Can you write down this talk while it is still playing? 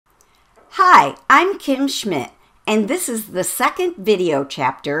Hi, I'm Kim Schmidt, and this is the second video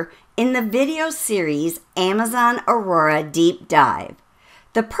chapter in the video series Amazon Aurora Deep Dive.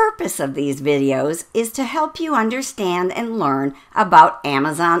 The purpose of these videos is to help you understand and learn about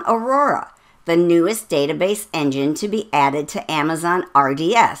Amazon Aurora, the newest database engine to be added to Amazon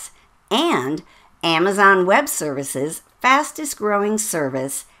RDS, and Amazon Web Services' fastest growing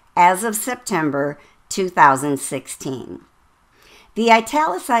service as of September 2016. The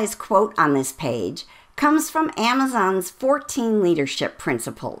italicized quote on this page comes from Amazon's 14 leadership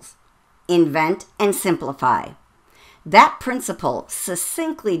principles. Invent and simplify. That principle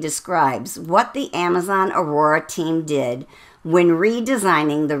succinctly describes what the Amazon Aurora team did when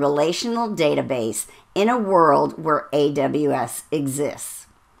redesigning the relational database in a world where AWS exists.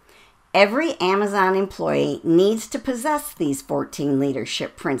 Every Amazon employee needs to possess these 14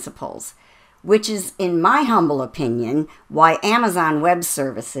 leadership principles, which is, in my humble opinion, why Amazon Web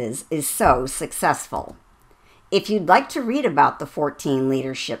Services is so successful. If you'd like to read about the 14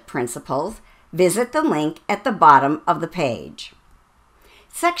 leadership principles, visit the link at the bottom of the page.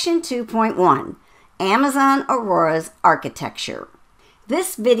 Section 2.1, Amazon Aurora's Architecture.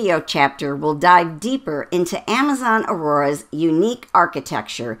 This video chapter will dive deeper into Amazon Aurora's unique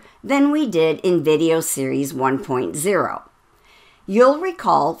architecture than we did in Video Series 1.0. You'll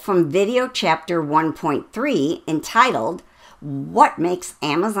recall from video chapter 1.3 entitled, What Makes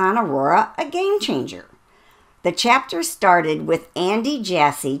Amazon Aurora a Game Changer? The chapter started with Andy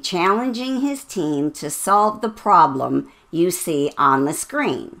Jassy challenging his team to solve the problem you see on the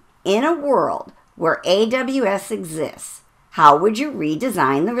screen. In a world where AWS exists, how would you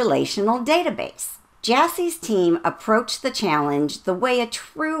redesign the relational database? Jassy's team approached the challenge the way a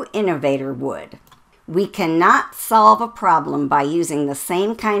true innovator would. We cannot solve a problem by using the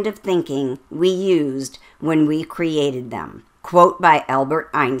same kind of thinking we used when we created them. Quote by Albert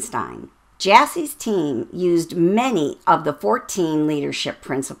Einstein. Jassy's team used many of the 14 leadership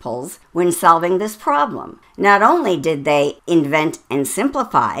principles when solving this problem. Not only did they invent and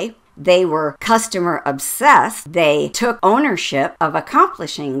simplify, they were customer obsessed. They took ownership of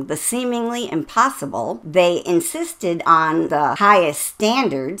accomplishing the seemingly impossible. They insisted on the highest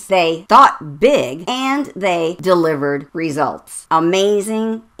standards. They thought big, and they delivered results.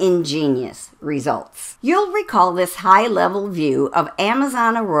 Amazing, ingenious results. You'll recall this high-level view of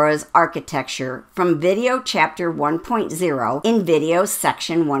Amazon Aurora's architecture from video chapter 1.0 in video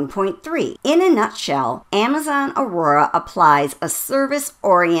section 1.3. In a nutshell, Amazon Aurora applies a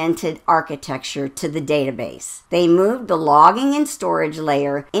service-oriented architecture to the database. They moved the logging and storage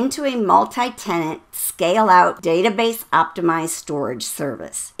layer into a multi-tenant, scale-out, database-optimized storage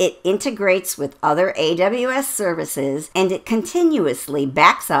service. It integrates with other AWS services, and it continuously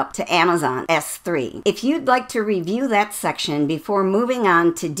backs up to Amazon S3. If you'd like to review that section before moving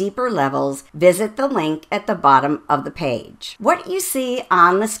on to deeper levels, visit the link at the bottom of the page. What you see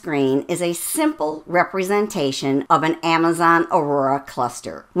on the screen is a simple representation of an Amazon Aurora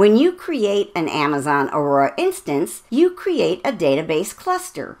cluster. When you create an Amazon Aurora instance, you create a database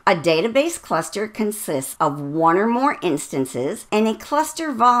cluster. A database cluster consists of one or more instances and a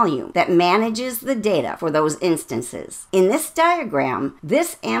cluster volume that manages the data for those instances. In this diagram,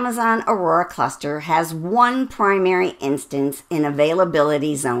 this Amazon Aurora cluster has one primary instance in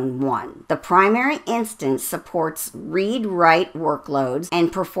Availability Zone 1. The primary instance supports read-write workloads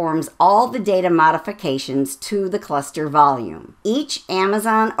and performs all the data modifications to the cluster volume. Each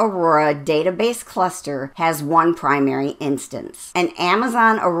Amazon Aurora database cluster has one primary instance. An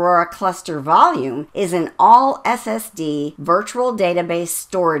Amazon Aurora cluster volume is an all SSD virtual database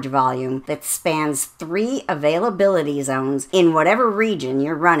storage volume that spans 3 availability zones in whatever region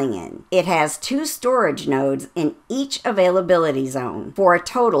you're running in. It has 2 storage nodes in each availability zone for a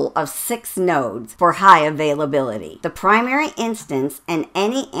total of 6 nodes for high availability. The primary instance and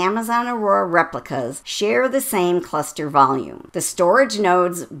any Amazon Aurora replicas share the same cluster volume. The storage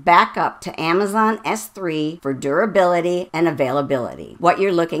nodes back up to Amazon S3 for durability and availability. What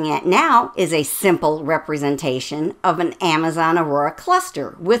you're looking at now is a simple representation of an Amazon Aurora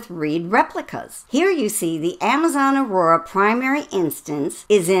cluster with read replicas. Here you see the Amazon Aurora primary instance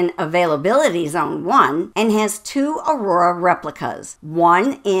is in Availability Zone 1 and has 2 Aurora replicas,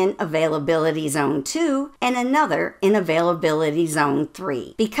 one in Availability Zone 2 and another in Availability Zone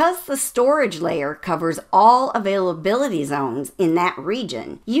 3. Because the storage layer covers all availability zones in that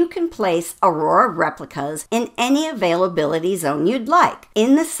region, you can place Aurora replicas in any availability zone you'd like,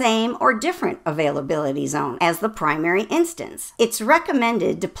 in the same or different availability zone as the primary instance. It's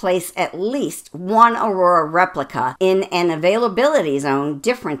recommended to place at least one Aurora replica in an availability zone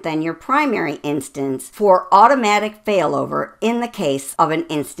different than your primary instance for automatic failover in the case of an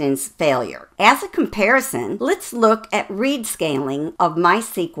instance failure. As a comparison, let's look at read scaling of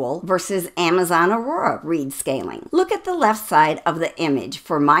MySQL versus Amazon Aurora read scaling. Look at the left side of the image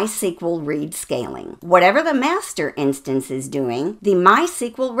for MySQL read scaling. Whatever the master instance is doing, the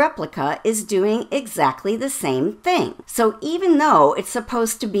MySQL replica is doing exactly the same thing. So even though it's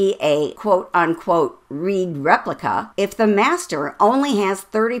supposed to be a quote-unquote read replica, if the master only has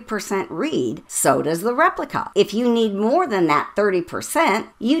 30% read, so does the replica. If you need more than that 30%,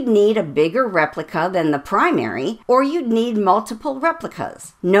 you'd need a bigger replica than the primary, or you'd need multiple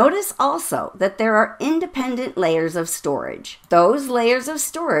replicas. Notice also that there are independent layers of storage. Those layers of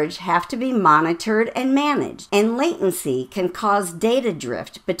storage have to be monitored and managed, and latency can cause data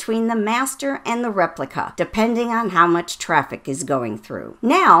drift between the master and the replica, depending on how much traffic is going through.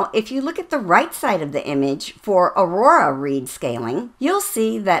 Now, if you look at the right side of the image for Aurora read scaling, you'll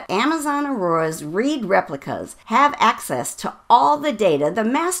see that Amazon Aurora's read replicas have access to all the data the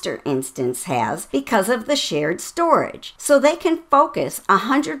master instance has because of the shared storage, so they can focus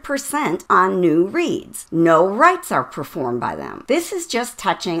 100% on new reads. No writes are performed by them. This is just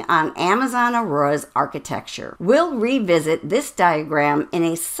touching on Amazon Aurora's architecture. We'll revisit this diagram in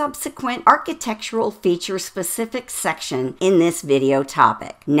a subsequent architectural feature-specific section in this video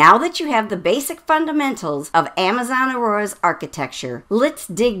topic. Now that you have the basic fundamentals of Amazon Aurora's architecture, let's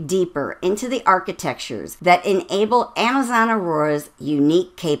dig deeper into the architectures that enable Amazon Aurora's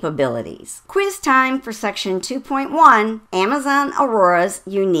unique capabilities. Quiz time for section 2.1, Amazon Aurora's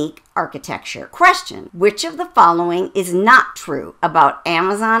unique architecture. Question: which of the following is not true about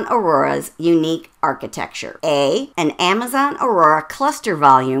Amazon Aurora's unique architecture? A, an Amazon Aurora cluster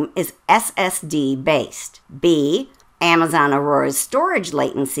volume is SSD based. B, Amazon Aurora's storage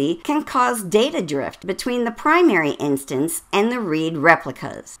latency can cause data drift between the primary instance and the read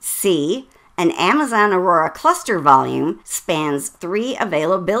replicas. C, an Amazon Aurora cluster volume spans 3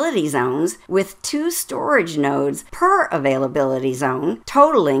 availability zones with 2 storage nodes per availability zone,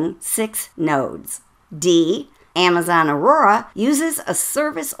 totaling 6 nodes. D, Amazon Aurora uses a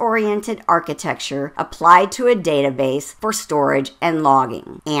service-oriented architecture applied to a database for storage and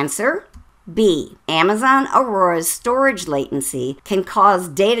logging. Answer: B, Amazon Aurora's storage latency can cause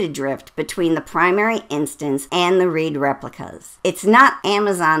data drift between the primary instance and the read replicas. It's not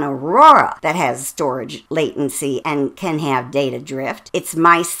Amazon Aurora that has storage latency and can have data drift. It's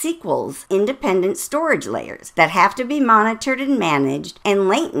MySQL's independent storage layers that have to be monitored and managed, and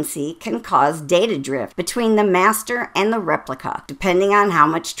latency can cause data drift between the master and the replica, depending on how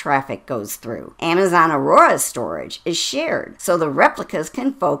much traffic goes through. Amazon Aurora's storage is shared, so the replicas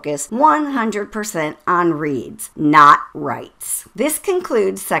can focus 100% on reads, not writes. This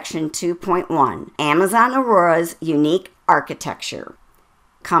concludes section 2.1, Amazon Aurora's unique architecture.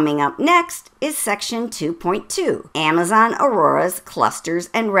 Coming up next is section 2.2, Amazon Aurora's clusters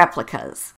and replicas.